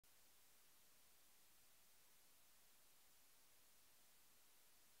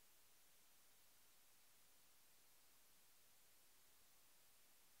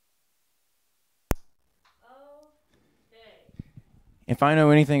If I know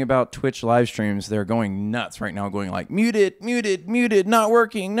anything about Twitch live streams, they're going nuts right now, going like, muted, muted, muted, not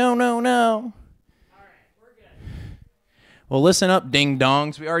working, no, no, no. Well, listen up,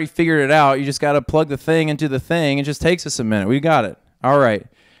 ding-dongs. We already figured it out. You just got to plug the thing into the thing. It just takes us a minute. We got it. All right.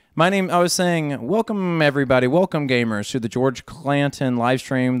 I was saying, welcome, everybody. Welcome, gamers, to the George Clanton live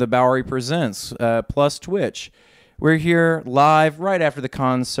stream, The Bowery Presents, plus Twitch. We're here live right after the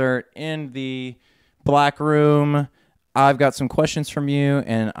concert in the Black Room. I've got some questions from you,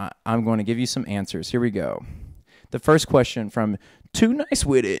 and I'm going to give you some answers. Here we go. The first question from Too Nice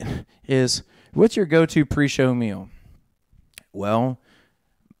With It is, what's your go-to pre-show meal? Well,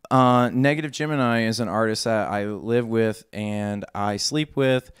 Negative Gemini is an artist that I live with and I sleep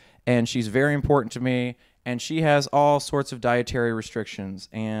with, and she's very important to me, and she has all sorts of dietary restrictions.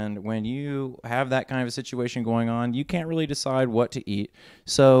 And when you have that kind of a situation going on, you can't really decide what to eat.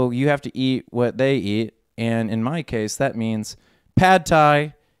 So you have to eat what they eat. And in my case, that means pad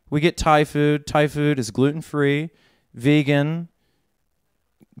thai. We get Thai food. Thai food is gluten-free, vegan,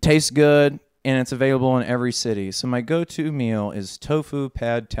 tastes good, and it's available in every city. So my go-to meal is tofu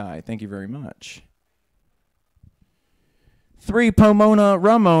pad thai. Thank you very much. 3, Pomona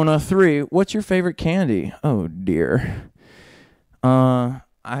Ramona 3. What's your favorite candy? Oh, dear. I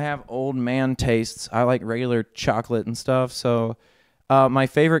have old man tastes. I like regular chocolate and stuff. So my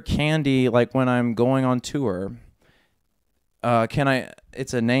favorite candy, like when I'm going on tour,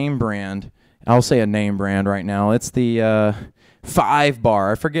 it's a name brand. I'll say a name brand right now. It's the 5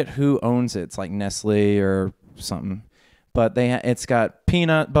 Bar. I forget who owns it. It's like Nestle or something. But it's got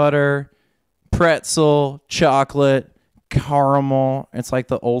peanut butter, pretzel, chocolate, caramel. It's like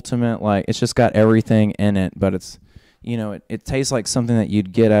the ultimate, like, it's just got everything in it, but it's, you know, it tastes like something that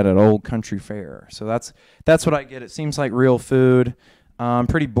you'd get at an old country fair. So that's what I get. It seems like real food.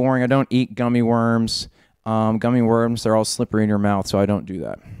 Pretty boring. I don't eat gummy worms. Gummy worms, they're all slippery in your mouth, so I don't do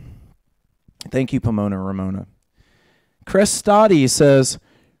that. Thank you, Pomona Ramona. Crestati says,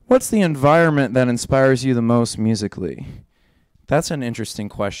 what's the environment that inspires you the most musically? That's an interesting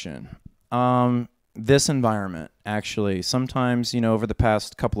question. This environment, actually. Sometimes, you know, over the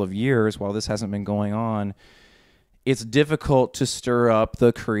past couple of years, while this hasn't been going on, it's difficult to stir up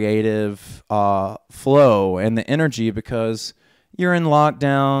the creative flow and the energy because you're in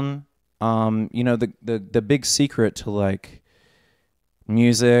lockdown. You know, the big secret to, like,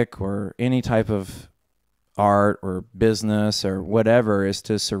 music or any type of art or business or whatever is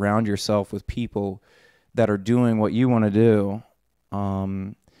to surround yourself with people that are doing what you want to do.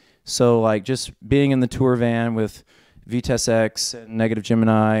 So, like, just being in the tour van with Vitesse X and Negative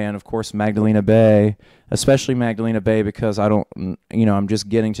Gemini and, of course, Magdalena Bay, especially Magdalena Bay because I'm just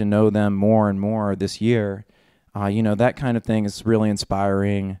getting to know them more and more this year. You know, that kind of thing is really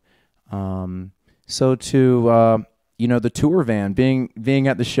inspiring. So to, you know, the tour van, being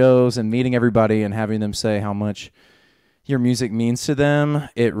at the shows and meeting everybody and having them say how much your music means to them,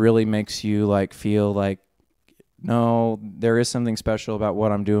 it really makes you, like, feel like, no, there is something special about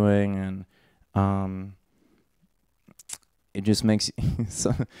what I'm doing, and it just makes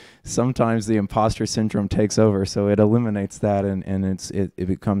sometimes the imposter syndrome takes over, so it eliminates that, and it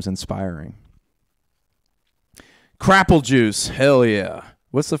becomes inspiring. Crapple Juice, hell yeah.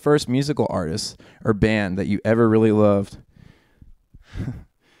 What's the first musical artist or band that you ever really loved?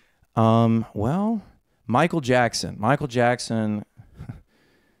 Well, Michael Jackson. Michael Jackson,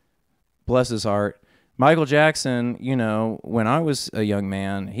 bless his heart. Michael Jackson, you know, when I was a young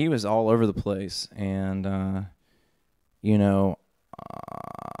man, he was all over the place. And, you know,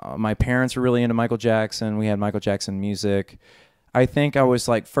 my parents were really into Michael Jackson. We had Michael Jackson music. I think I was,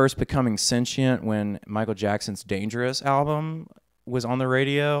 like, first becoming sentient when Michael Jackson's Dangerous album was on the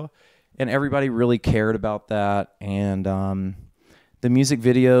radio, and everybody really cared about that. And the music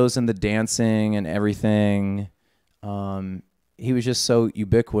videos and the dancing and everything, he was just so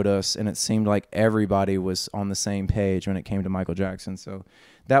ubiquitous, and it seemed like everybody was on the same page when it came to Michael Jackson. So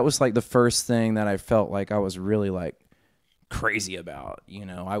that was, like, the first thing that I felt like I was really, like, crazy about. You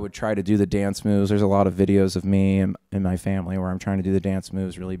know, I would try to do the dance moves. There's a lot of videos of me and my family where I'm trying to do the dance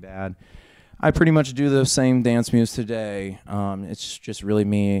moves really bad. I pretty much do those same dance moves today. It's just really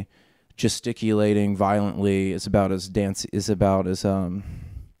me gesticulating violently. It's about as what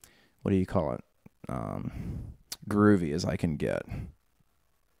do you call it? Groovy as I can get.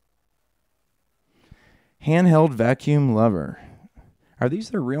 Handheld Vacuum Lover. Are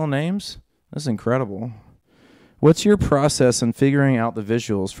these their real names? That's incredible. What's your process in figuring out the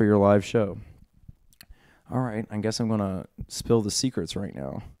visuals for your live show? All right, I guess I'm going to spill the secrets right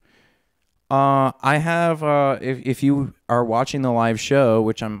now. I have, if you are watching the live show,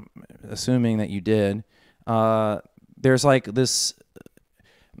 which I'm assuming that you did, there's like this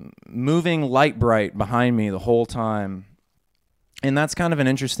moving light bright behind me the whole time. And that's kind of an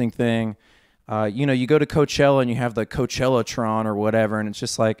interesting thing. You know, you go to Coachella and you have the Coachella-tron or whatever, and it's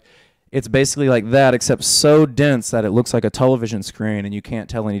just like, it's basically like that, except so dense that it looks like a television screen and you can't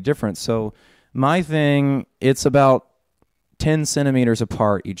tell any difference. So my thing, it's about 10 centimeters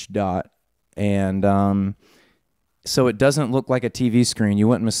apart, each dot. And so it doesn't look like a TV screen. You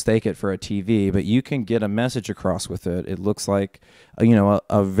wouldn't mistake it for a TV, but you can get a message across with it. It looks like, you know,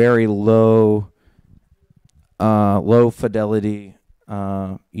 a very low fidelity,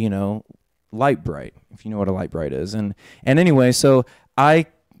 you know, light bright, if you know what a light bright is. And anyway, so I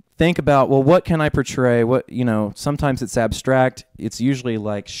think about, well, what can I portray? What, you know, sometimes it's abstract. It's usually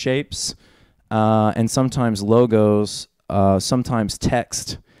like shapes, and sometimes logos, sometimes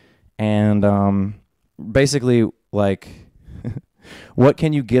text, and basically like what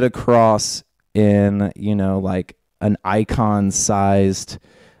can you get across in, you know, like an icon-sized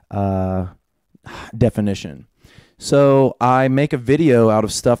definition. So I make a video out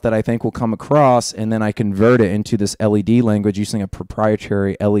of stuff that I think will come across, and then I convert it into this LED language using a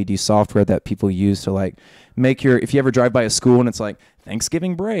proprietary LED software that people use to like make your, if you ever drive by a school and it's like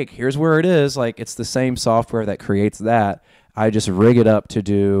Thanksgiving break, here's where it is, like it's the same software that creates that. I just rig it up to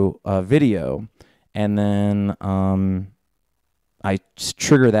do a video, and then I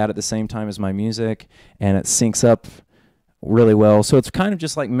trigger that at the same time as my music, and it syncs up really well. So it's kind of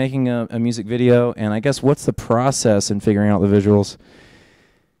just like making a music video. And I guess what's the process in figuring out the visuals?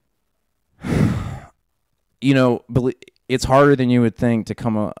 You know, it's harder than you would think to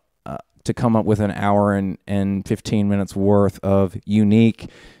come up with an hour and 15 minutes worth of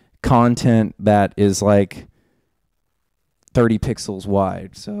unique content that is like 30 pixels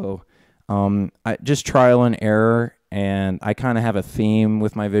wide. So I just trial and error, and I kind of have a theme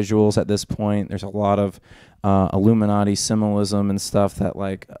with my visuals at this point. There's a lot of Illuminati symbolism and stuff that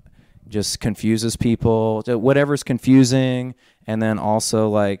like just confuses people, whatever's confusing, and then also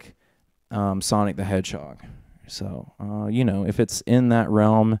like Sonic the Hedgehog. So you know, if it's in that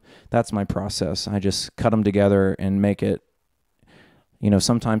realm, that's my process. I just cut them together and make it, you know,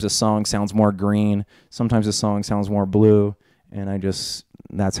 sometimes a song sounds more green, sometimes a song sounds more blue, and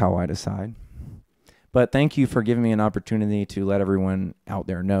that's how I decide. But thank you for giving me an opportunity to let everyone out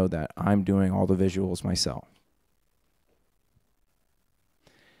there know that I'm doing all the visuals myself.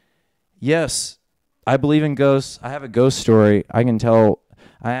 Yes, I believe in ghosts. I have a ghost story. I can tell.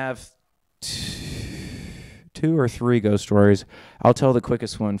 I have two or three ghost stories. I'll tell the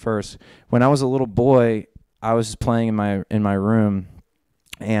quickest one first. When I was a little boy, I was playing in my room,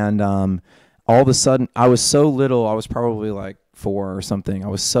 and all of a sudden, I was so little. I was probably like 4 or something. I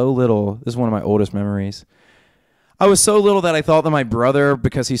was so little. This is one of my oldest memories. I was so little that I thought that my brother,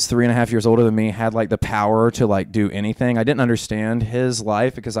 because he's 3.5 years older than me, had like the power to like do anything. I didn't understand his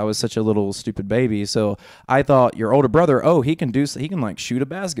life because I was such a little stupid baby. So I thought, your older brother, oh, he can like shoot a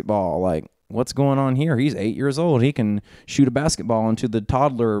basketball. Like, what's going on here? He's 8 years old. He can shoot a basketball into the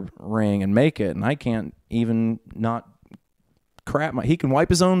toddler ring and make it. And I can't even not crap. He can wipe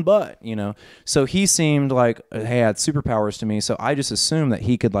his own butt, you know? So he seemed like he had superpowers to me. So I just assumed that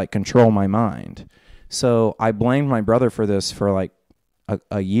he could like control my mind. So I blamed my brother for this for like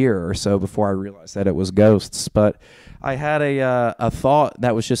a year or so before I realized that it was ghosts. But I had a thought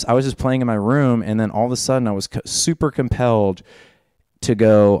that was just, I was just playing in my room, and then all of a sudden I was super compelled to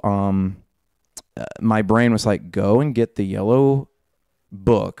go, my brain was like, go and get the yellow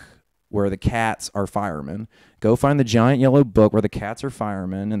book where the cats are firemen. Go find the giant yellow book where the cats are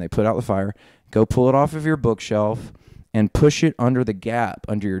firemen and they put out the fire. Go pull it off of your bookshelf and push it under the gap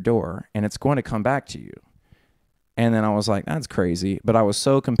under your door, and it's going to come back to you. And then I was like, that's crazy. But I was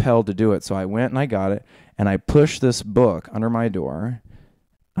so compelled to do it. So I went and I got it, and I pushed this book under my door.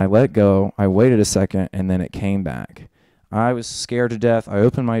 I let go. I waited a second, and then it came back. I was scared to death. I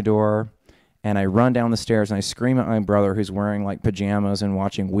opened my door, and I run down the stairs, and I scream at my brother, who's wearing like pajamas and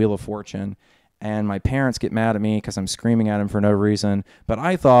watching Wheel of Fortune. And my parents get mad at me because I'm screaming at him for no reason. But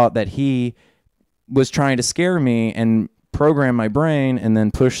I thought that he was trying to scare me and program my brain and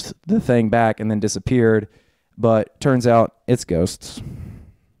then pushed the thing back and then disappeared. But turns out it's ghosts.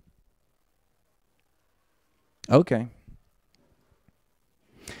 Okay.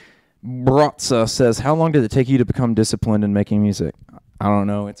 Bratza says, how long did it take you to become disciplined in making music? I don't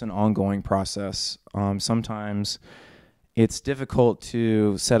know. It's an ongoing process. Sometimes it's difficult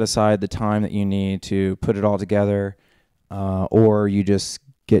to set aside the time that you need to put it all together, or you just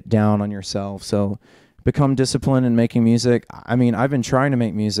get down on yourself. So become disciplined in making music. I mean, I've been trying to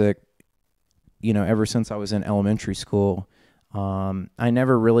make music, you know, ever since I was in elementary school. I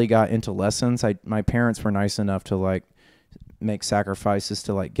never really got into lessons. My parents were nice enough to like make sacrifices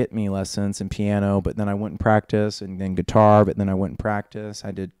to like get me lessons in piano, but then I wouldn't practice, and then guitar, but then I wouldn't practice.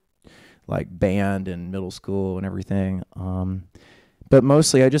 I did like band in middle school and everything. But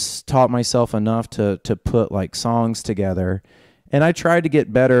mostly I just taught myself enough to put like songs together, and I tried to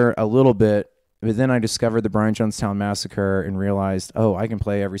get better a little bit. But then I discovered the Brian Jonestown Massacre and realized, oh, I can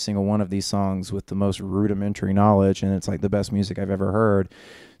play every single one of these songs with the most rudimentary knowledge, and it's like the best music I've ever heard.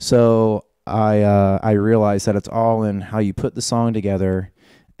 So I realized that it's all in how you put the song together.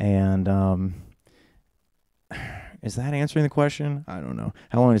 And is that answering the question? I don't know.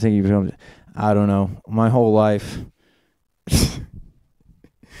 How long did it take you? I don't know. My whole life.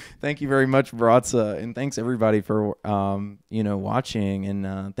 Thank you very much, Bratza, and thanks everybody for watching,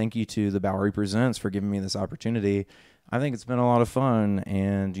 and thank you to the Bowery Presents for giving me this opportunity. I think it's been a lot of fun,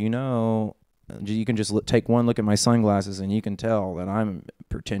 and you can just take one look at my sunglasses and you can tell that I'm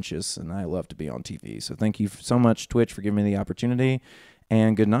pretentious and I love to be on TV. So thank you so much, Twitch, for giving me the opportunity,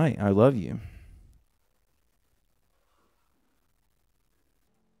 and good night. I love you.